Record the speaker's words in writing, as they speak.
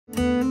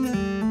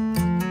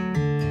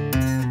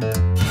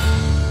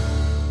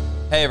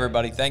Hey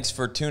everybody, thanks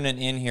for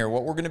tuning in here.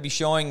 What we're going to be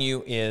showing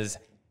you is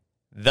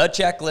the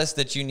checklist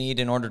that you need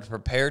in order to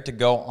prepare to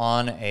go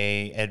on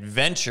an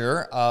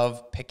adventure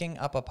of picking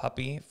up a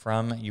puppy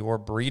from your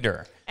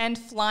breeder. And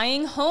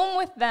flying home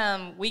with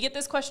them. We get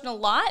this question a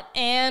lot,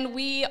 and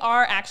we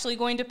are actually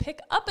going to pick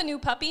up a new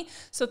puppy,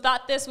 so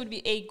thought this would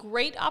be a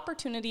great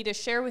opportunity to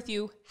share with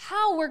you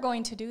how we're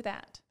going to do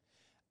that.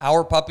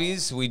 Our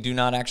puppies, we do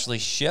not actually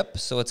ship,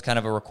 so it's kind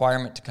of a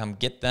requirement to come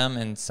get them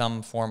in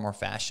some form or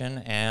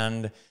fashion.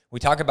 And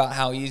we talk about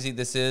how easy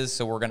this is,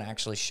 so we're going to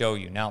actually show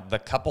you. Now, the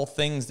couple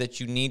things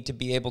that you need to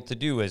be able to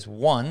do is,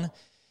 one,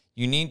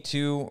 you need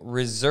to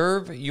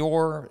reserve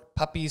your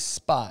puppy's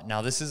spot.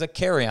 Now, this is a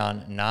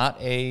carry-on, not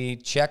a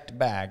checked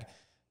bag.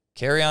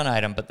 Carry-on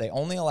item, but they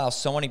only allow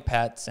so many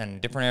pets,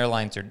 and different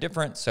airlines are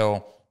different,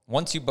 so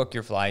once you book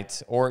your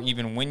flights, or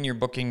even when you're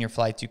booking your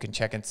flights, you can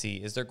check and see,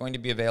 is there going to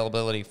be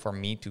availability for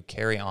me to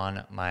carry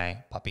on my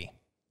puppy?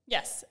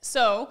 Yes,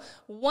 so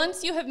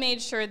once you have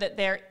made sure that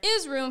there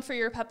is room for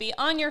your puppy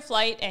on your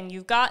flight and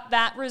you've got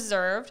that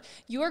reserved,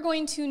 you are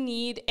going to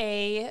need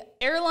a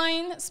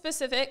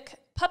airline-specific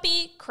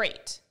puppy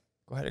crate.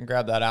 Go ahead and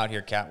grab that out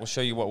here, Kat. We'll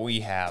show you what we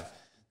have.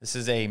 This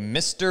is a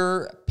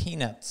Mr.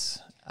 Peanuts,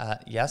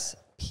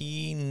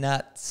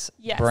 Peanuts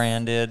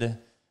branded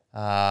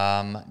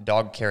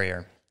dog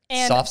carrier.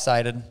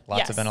 Soft-sided,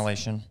 lots of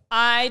ventilation.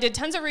 I did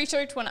tons of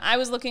research when I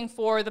was looking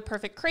for the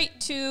perfect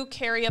crate to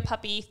carry a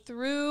puppy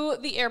through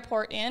the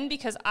airport in,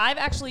 because I've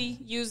actually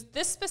used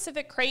this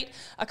specific crate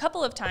a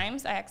couple of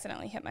times. I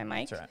accidentally hit my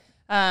mic. That's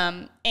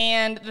right.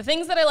 And the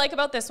things that I like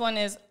about this one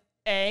is,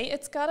 A,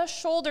 it's got a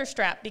shoulder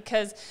strap,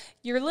 because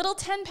your little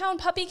 10-pound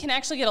puppy can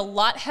actually get a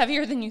lot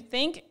heavier than you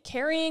think,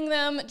 carrying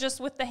them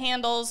just with the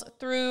handles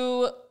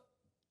through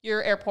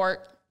your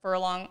airport for a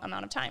long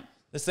amount of time.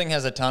 This thing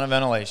has a ton of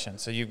ventilation.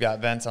 So you've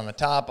got vents on the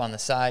top, on the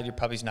side. Your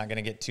puppy's not going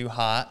to get too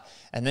hot.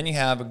 And then you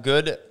have a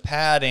good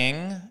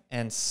padding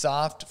and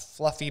soft,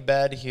 fluffy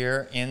bed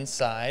here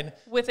inside.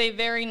 With a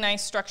very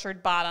nice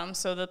structured bottom,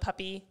 so the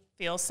puppy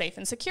feels safe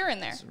and secure in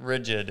there. It's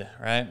rigid,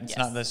 right? It's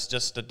not this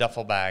just a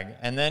duffel bag.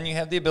 And then you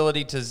have the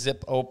ability to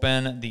zip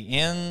open the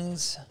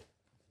ends.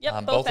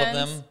 Yep, both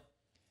ends. of them.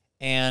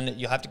 And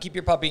you'll have to keep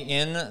your puppy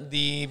in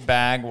the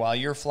bag while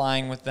you're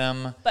flying with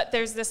them. But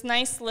there's this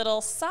nice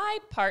little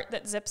side part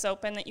that zips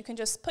open that you can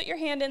just put your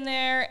hand in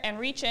there and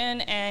reach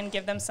in and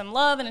give them some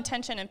love and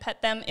attention and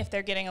pet them if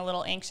they're getting a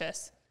little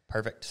anxious.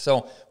 Perfect.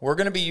 So we're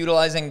going to be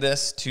utilizing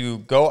this to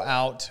go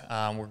out.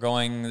 We're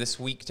going this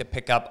week to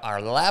pick up our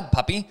lab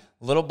puppy,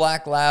 little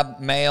black lab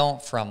male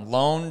from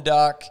Lone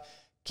Duck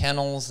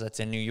Kennels. That's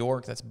in New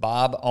York. That's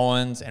Bob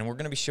Owens. And we're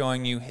going to be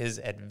showing you his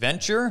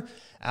adventure,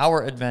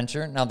 our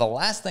adventure. Now, the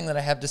last thing that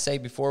I have to say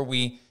before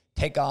we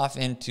take off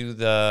into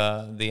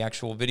the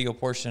actual video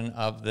portion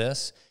of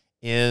this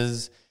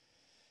is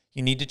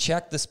you need to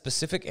check the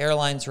specific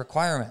airline's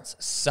requirements.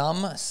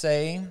 Some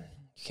say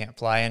you can't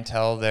fly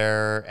until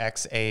they're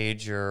X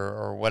age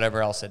or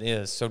whatever else it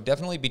is. So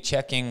definitely be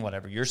checking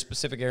whatever your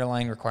specific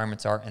airline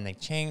requirements are, and they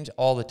change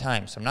all the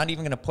time. So I'm not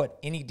even going to put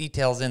any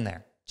details in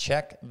there.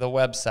 Check the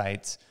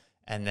websites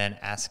and then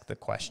ask the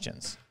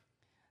questions.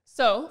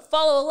 So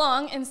follow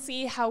along and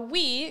see how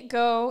we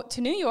go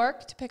to New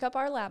York to pick up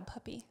our lab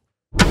puppy.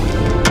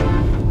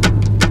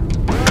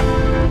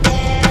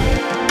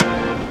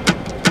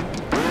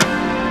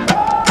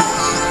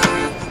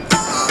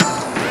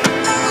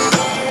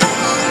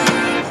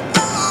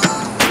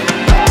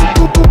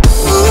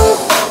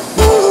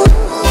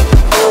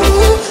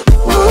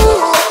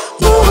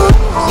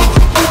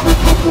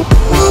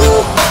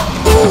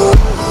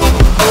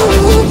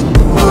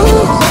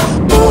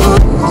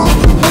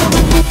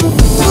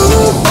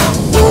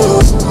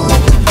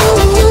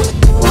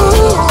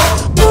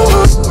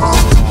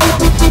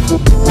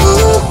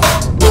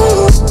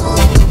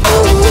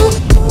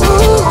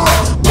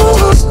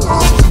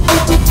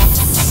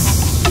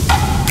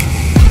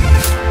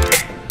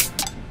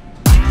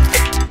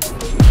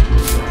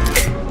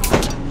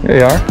 There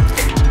you are.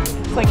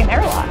 It's like an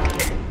airlock.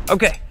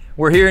 Okay,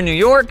 we're here in New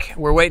York.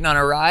 We're waiting on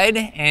a ride,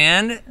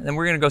 and then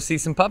we're gonna go see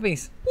some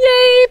puppies.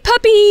 Yay,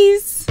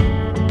 puppies!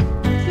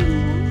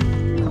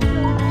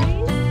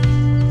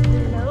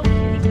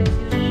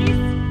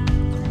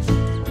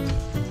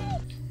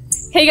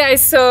 Hey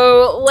guys,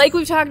 so like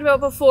we've talked about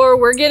before,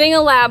 we're getting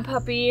a lab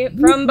puppy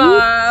from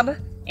Bob,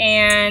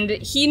 and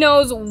he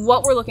knows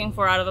what we're looking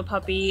for out of a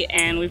puppy,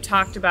 and we've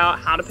talked about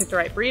how to pick the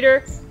right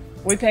breeder.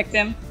 We picked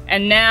him,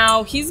 and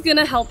now he's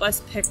gonna help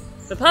us pick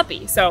the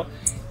puppy. So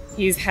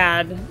he's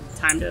had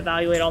time to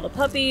evaluate all the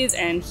puppies,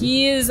 and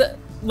he is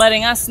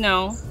letting us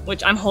know,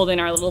 which I'm holding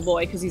our little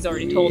boy because he's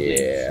already told me.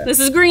 This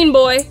is Green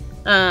Boy.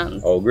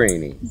 Oh,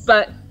 Greenie.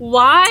 But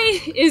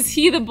why is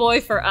he the boy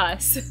for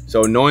us?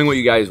 So knowing what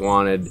you guys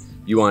wanted,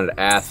 you wanted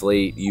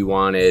athlete, you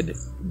wanted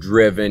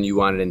driven, you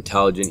wanted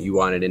intelligent, you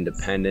wanted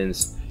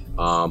independence,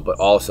 but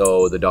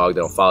also the dog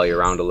that'll follow you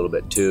around a little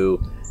bit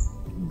too.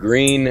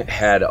 Green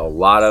had a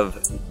lot of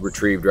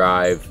retrieve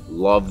drive,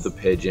 loved the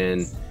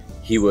pigeon,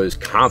 he was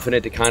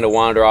confident to kind of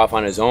wander off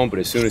on his own, but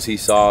as soon as he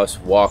saw us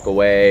walk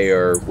away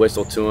or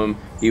whistle to him,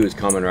 he was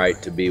coming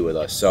right to be with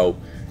us. So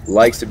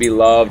likes to be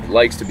loved,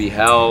 likes to be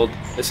held.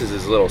 This is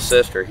his little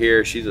sister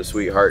here. She's a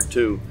sweetheart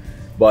too.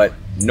 But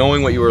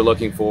knowing what you were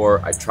looking for,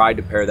 I tried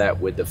to pair that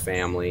with the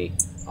family.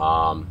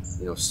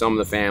 You know, some of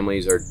the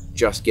families are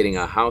just getting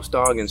a house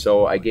dog, and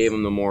so I gave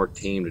him the more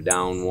tamed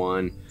down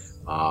one.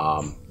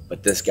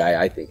 But this guy,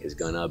 I think, is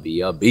gonna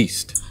be a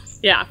beast.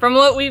 Yeah, from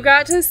what we've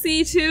got to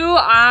see too,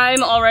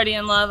 I'm already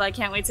in love. I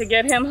can't wait to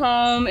get him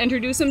home,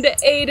 introduce him to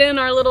Aiden,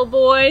 our little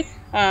boy,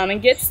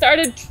 and get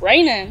started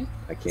training.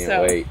 I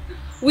can't wait.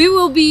 We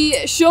will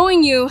be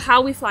showing you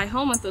how we fly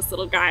home with this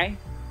little guy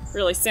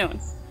really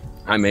soon.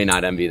 I may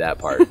not envy that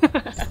part.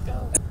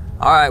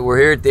 All right, we're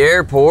here at the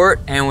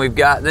airport and we've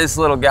got this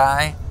little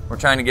guy. We're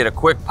trying to get a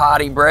quick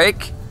potty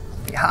break.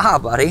 Yeah,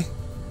 buddy.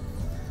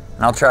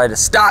 And I'll try to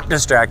stop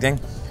distracting.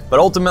 But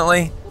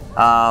ultimately,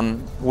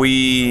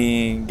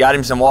 we got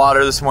him some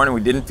water this morning.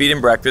 We didn't feed him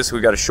breakfast. We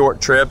got a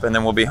short trip and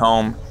then we'll be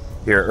home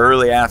here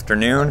early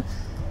afternoon.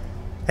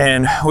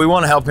 And we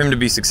want to help him to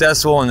be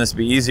successful and this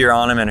be easier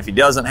on him. And if he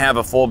doesn't have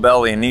a full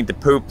belly and need to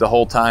poop the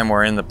whole time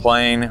we're in the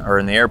plane or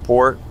in the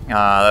airport,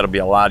 that'll be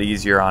a lot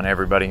easier on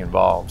everybody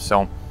involved.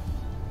 So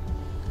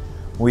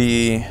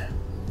we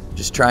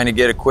just trying to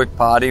get a quick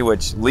potty,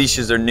 which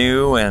leashes are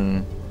new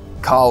and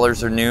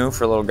collars are new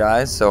for little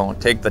guys. So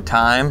take the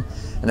time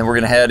and then we're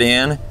gonna head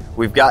in.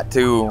 We've got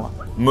to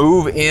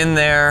move in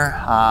there.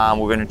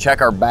 We're gonna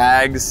check our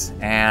bags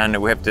and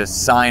we have to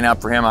sign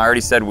up for him. I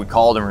already said we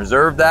called and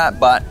reserved that,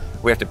 but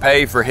we have to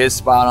pay for his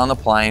spot on the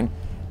plane,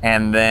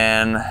 and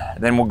then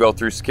we'll go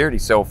through security.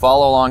 So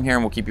follow along here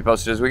and we'll keep you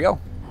posted as we go.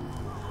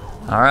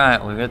 All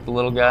right, we've got the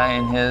little guy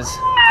in his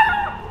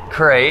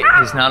crate.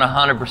 He's not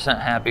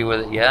 100% happy with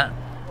it yet,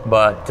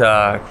 but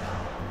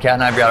Kat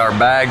and I've got our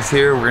bags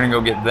here. We're gonna go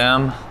get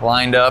them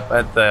lined up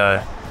at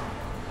the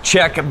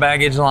check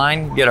baggage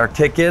line, get our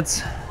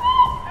tickets,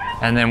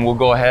 and then we'll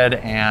go ahead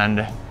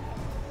and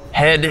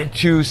head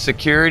to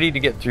security to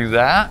get through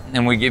that,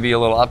 and we give you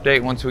a little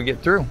update once we get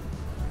through.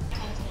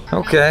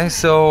 Okay,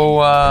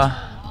 so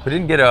we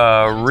didn't get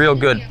a real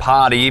good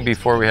potty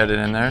before we headed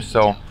in there,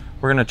 so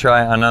we're gonna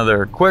try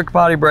another quick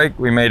potty break.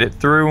 We made it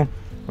through.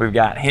 We've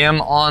got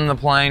him on the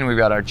plane. We've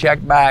got our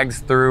check bags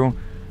through,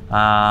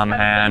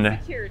 and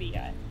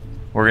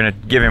we're gonna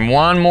give him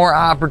one more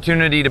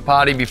opportunity to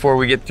potty before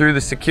we get through the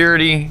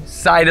security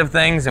side of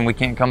things and we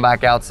can't come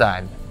back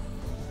outside.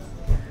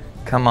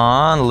 Come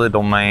on,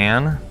 little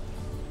man.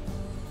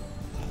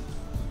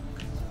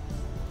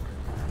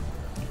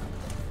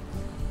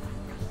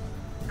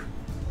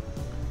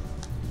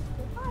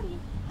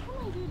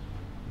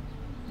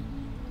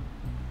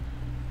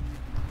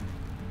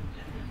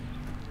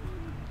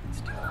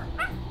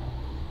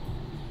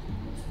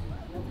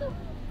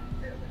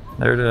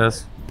 There it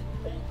is.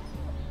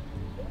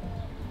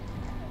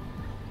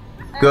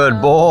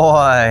 Good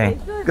boy.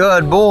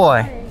 Good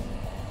boy.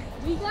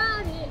 We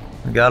got it.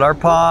 We got our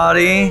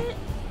potty.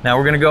 Now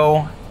we're gonna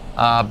go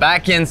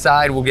back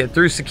inside. We'll get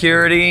through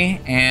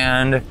security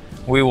and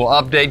we will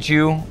update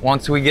you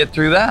once we get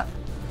through that.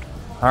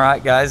 All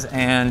right, guys,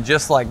 and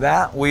just like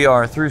that, we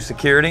are through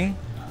security.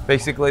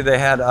 Basically, they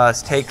had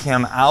us take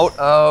him out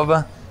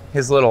of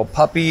his little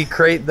puppy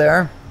crate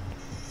there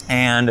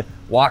and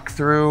walk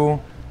through.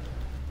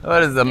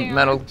 What is the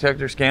metal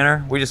detector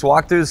scanner? We just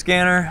walked through the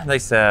scanner. They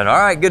said, all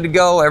right, good to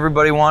go.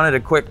 Everybody wanted a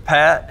quick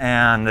pet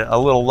and a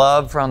little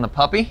love from the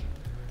puppy.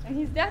 And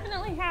he's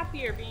definitely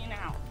happier being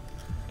out.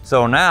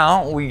 So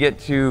now we get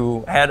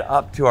to head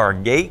up to our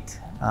gate.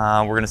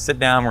 We're gonna sit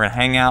down, we're gonna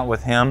hang out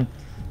with him.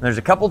 There's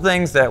a couple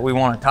things that we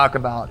wanna talk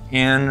about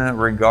in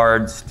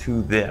regards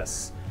to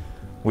this.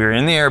 We're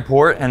in the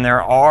airport and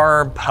there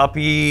are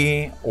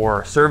puppy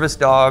or service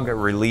dog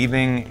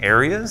relieving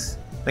areas.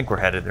 I think we're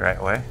headed the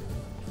right way.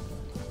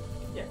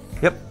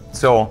 Yep,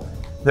 so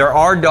there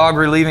are dog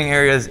relieving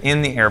areas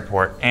in the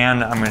airport,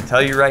 and I'm gonna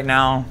tell you right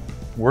now,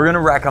 we're gonna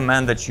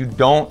recommend that you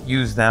don't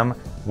use them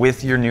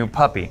with your new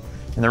puppy.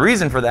 And the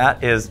reason for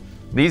that is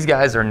these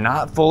guys are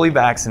not fully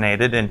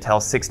vaccinated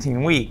until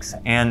 16 weeks,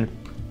 and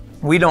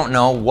we don't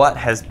know what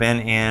has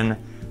been in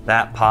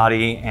that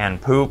potty and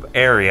poop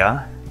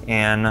area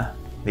in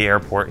the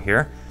airport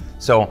here.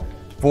 So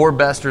for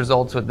best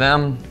results with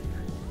them,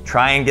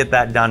 try and get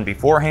that done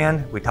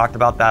beforehand. We talked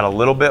about that a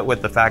little bit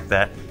with the fact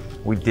that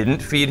we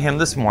didn't feed him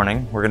this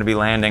morning. We're gonna be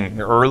landing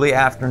early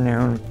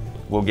afternoon.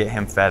 We'll get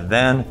him fed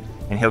then,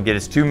 and he'll get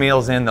his 2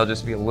 meals in. They'll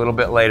just be a little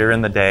bit later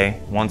in the day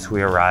once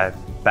we arrive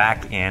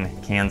back in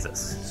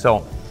Kansas.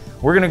 So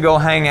we're gonna go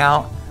hang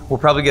out. We'll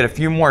probably get a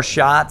few more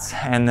shots,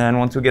 and then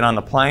once we get on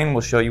the plane, we'll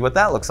show you what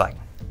that looks like.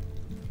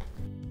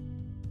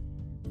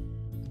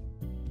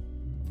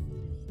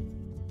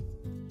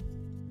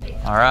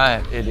 All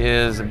right, it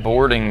is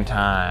boarding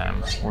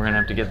time. We're gonna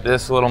have to get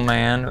this little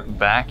man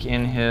back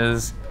in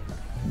his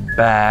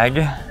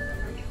bag,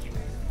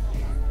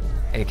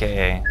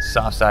 AKA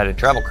soft-sided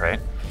travel crate,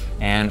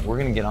 and we're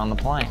gonna get on the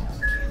plane.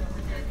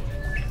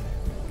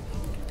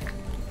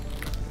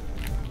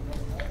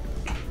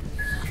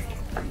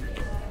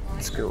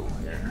 Let's go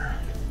here.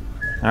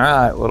 All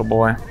right, little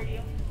boy.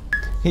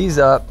 He's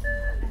up.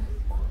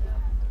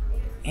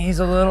 He's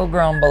a little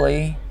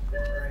grumbly.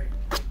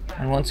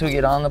 And once we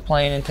get on the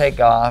plane and take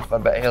off, I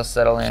bet he'll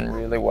settle in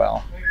really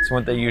well. That's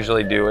what they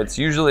usually do. It's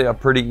usually a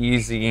pretty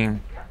easy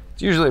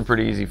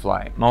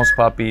flight. Most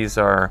puppies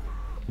are,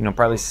 you know,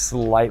 probably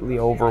slightly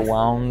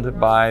overwhelmed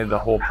by the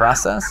whole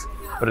process,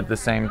 but at the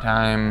same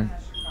time,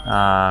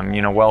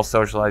 you know, well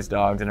socialized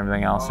dogs and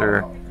everything else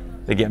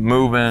they get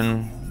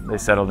moving, they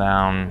settle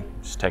down,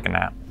 just take a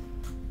nap.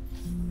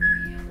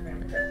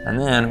 And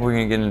then we're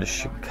gonna get into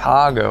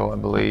Chicago, I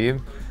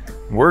believe.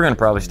 We're gonna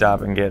probably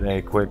stop and get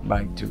a quick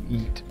bite to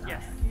eat.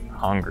 Yes.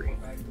 Hungry.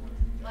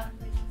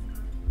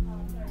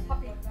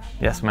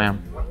 Yes,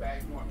 ma'am.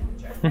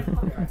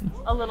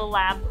 A little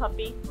lab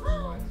puppy.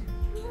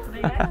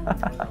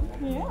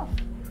 Yeah.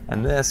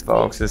 And this,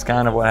 folks, is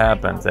kind of what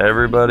happens.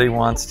 Everybody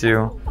wants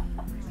to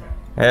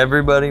pet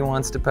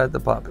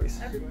the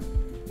puppies.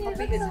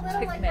 Puppy is a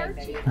tick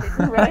magnet.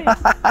 Right.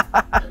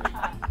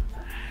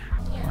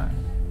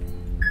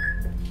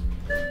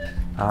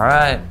 All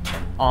right,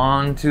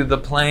 on to the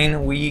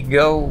plane we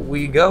go,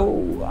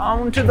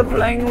 on to the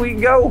plane we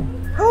go.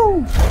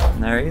 Woo!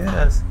 And there he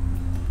is.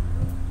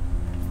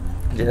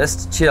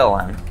 Just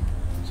chilling.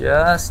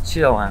 What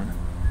seat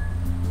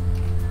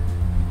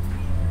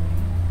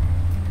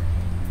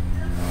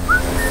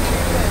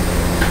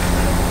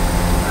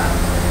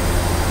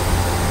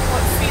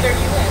are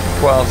you in?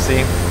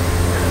 12C.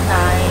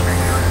 Nice.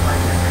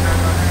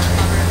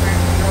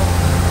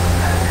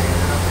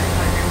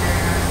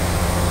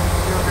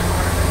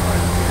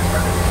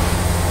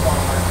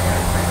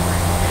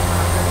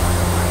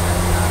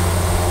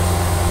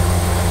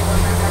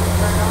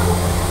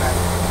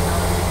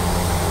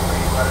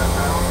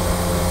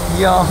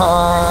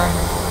 Yawn.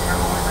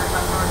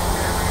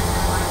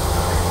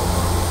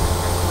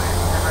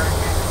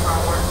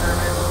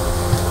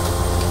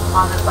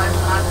 On this flight,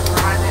 not to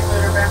provide the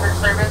food or beverage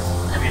service.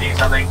 If you need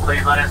something,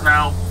 please let us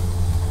know.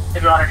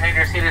 If you want to change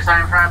your seat or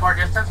sign for more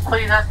distance,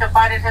 please ask a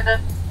flight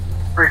attendant.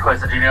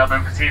 Request that you know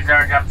open seats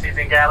or jump seats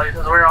and galleys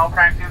as we're all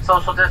practicing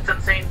social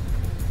distancing.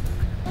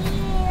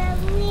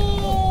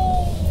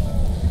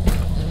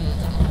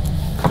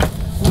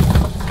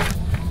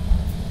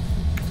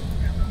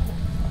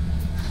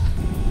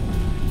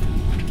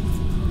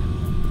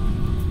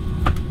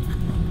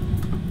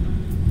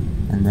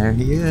 And there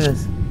he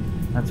is.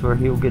 That's where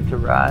he'll get to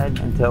ride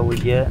until we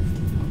get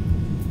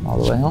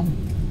all the way home.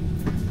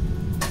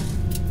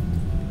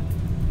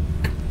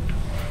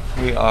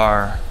 We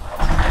are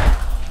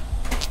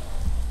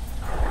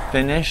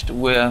finished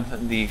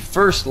with the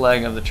first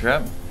leg of the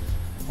trip.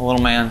 The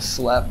little man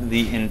slept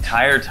the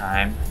entire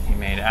time. He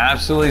made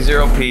absolutely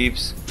zero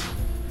peeps.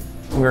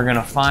 We're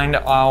gonna find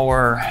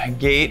our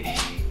gate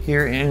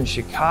here in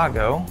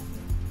Chicago.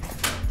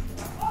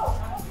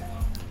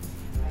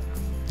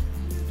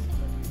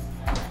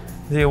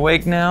 Is he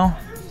awake now?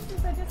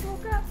 I just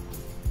woke up.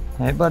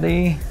 Hey,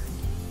 buddy.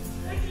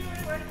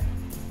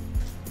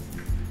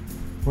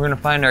 We're gonna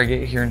find our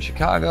gate here in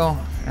Chicago,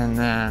 and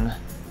then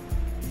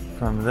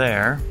from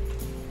there,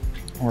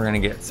 we're gonna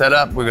get set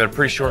up. We've got a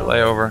pretty short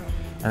layover,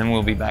 and then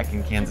we'll be back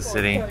in Kansas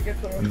City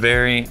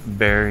very,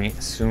 very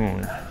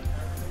soon.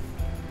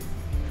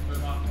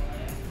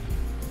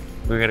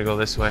 We gotta go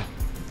this way.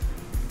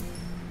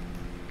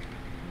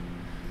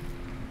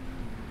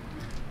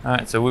 All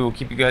right, so we will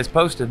keep you guys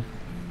posted.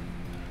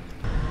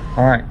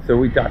 All right, so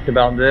we talked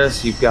about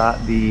this. You've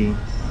got the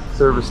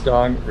service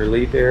dog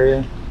relief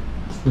area.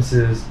 This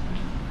is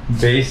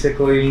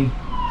basically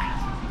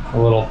a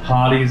little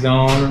potty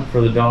zone for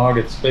the dog.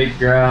 It's fake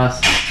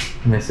grass,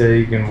 and they say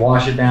you can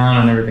wash it down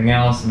and everything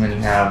else, and then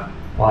you have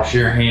wash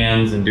your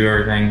hands and do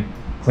everything.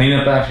 Clean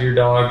up after your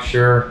dog,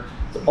 sure.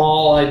 It's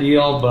all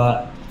ideal,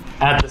 but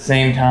at the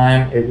same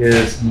time, it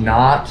is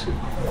not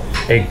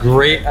a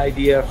great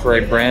idea for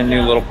a brand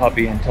new little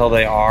puppy until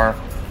they are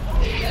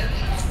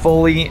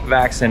fully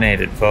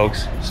vaccinated,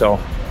 folks. So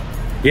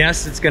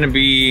yes, it's gonna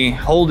be,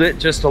 hold it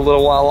just a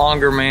little while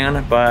longer,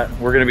 man, but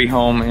we're gonna be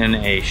home in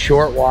a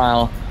short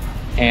while,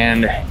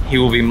 and he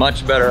will be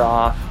much better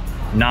off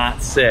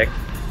not sick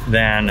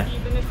than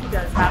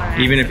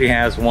even if he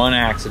has one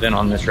accident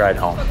on this ride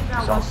home.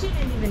 So,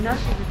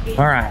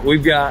 all right,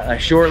 we've got a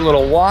short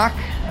little walk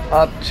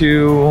up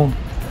to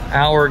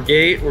our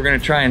gate. We're gonna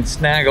try and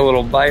snag a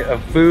little bite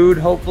of food,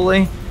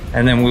 hopefully,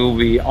 and then we will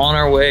be on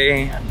our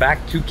way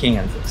back to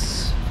Kansas.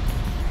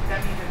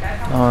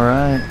 All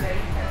right,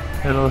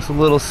 there's a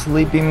little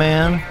sleepy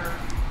man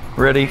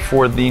ready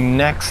for the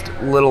next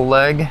little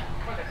leg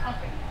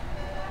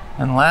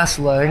and last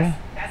leg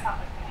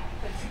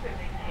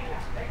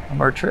of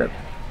our trip.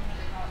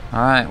 All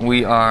right,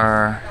 we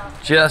are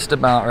just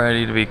about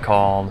ready to be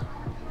called.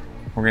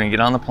 We're gonna get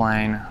on the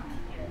plane.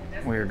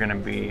 We're gonna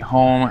be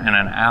home in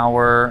an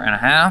hour and a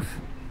half.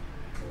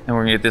 And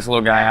we're gonna get this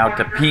little guy out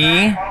to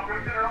pee,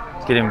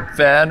 get him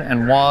fed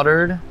and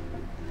watered,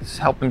 just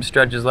help him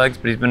stretch his legs,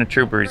 but he's been a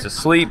trooper. He's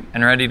asleep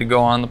and ready to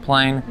go on the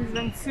plane. He's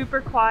been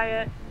super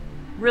quiet,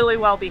 really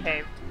well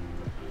behaved.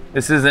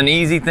 This is an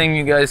easy thing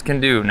you guys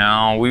can do.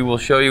 Now, we will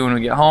show you when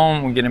we get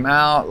home, we get him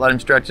out, let him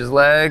stretch his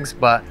legs,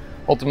 but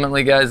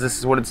ultimately, guys, this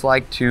is what it's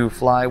like to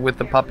fly with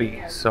the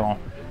puppy. So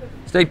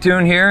stay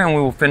tuned here and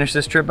we will finish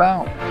this trip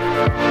out.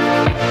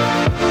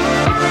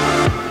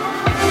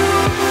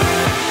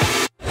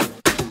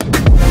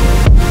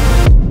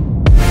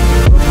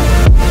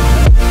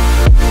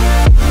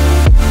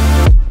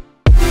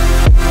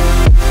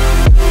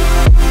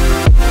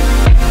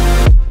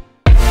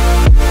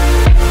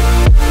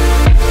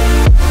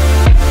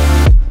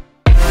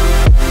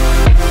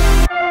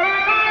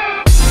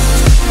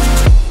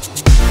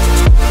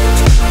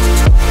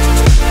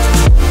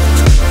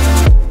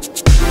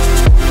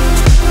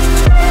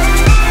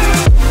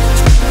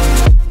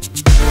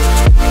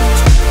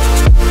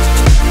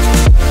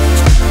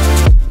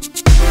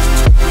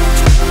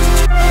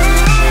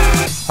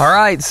 All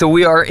right, so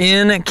we are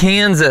in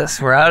Kansas.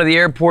 We're out of the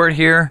airport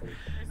here.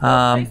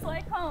 Place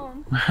like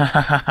home.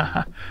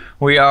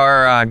 We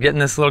are getting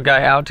this little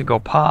guy out to go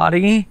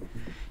potty.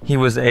 He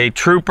was a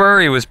trooper.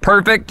 He was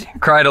perfect.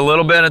 Cried a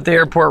little bit at the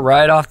airport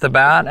right off the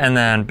bat and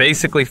then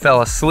basically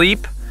fell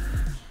asleep.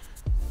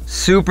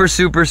 Super,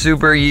 super,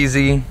 super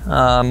easy.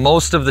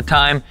 Most of the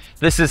time,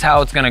 this is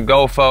how it's gonna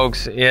go,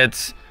 folks.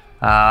 It's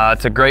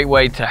a great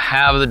way to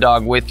have the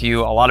dog with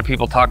you. A lot of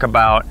people talk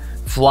about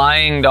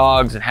flying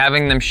dogs and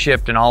having them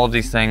shipped and all of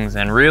these things,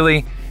 and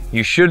really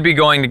you should be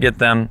going to get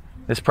them.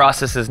 This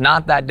process is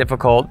not that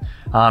difficult,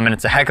 and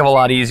it's a heck of a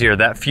lot easier.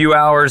 That few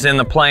hours in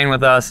the plane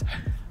with us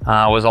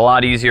was a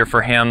lot easier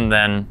for him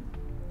than,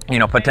 you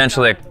know,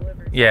 potentially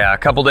a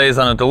couple days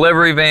on a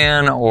delivery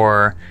van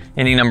or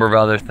any number of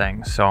other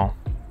things. So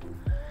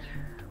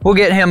we'll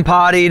get him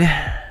pottied,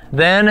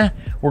 then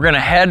we're gonna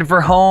head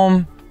for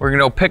home. We're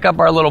gonna go pick up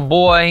our little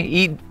boy,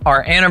 eat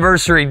our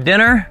anniversary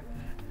dinner,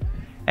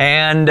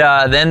 and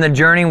then the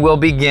journey will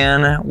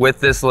begin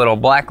with this little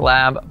black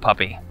lab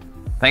puppy.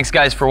 Thanks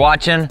guys for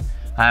watching,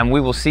 and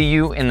we will see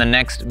you in the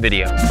next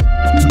video.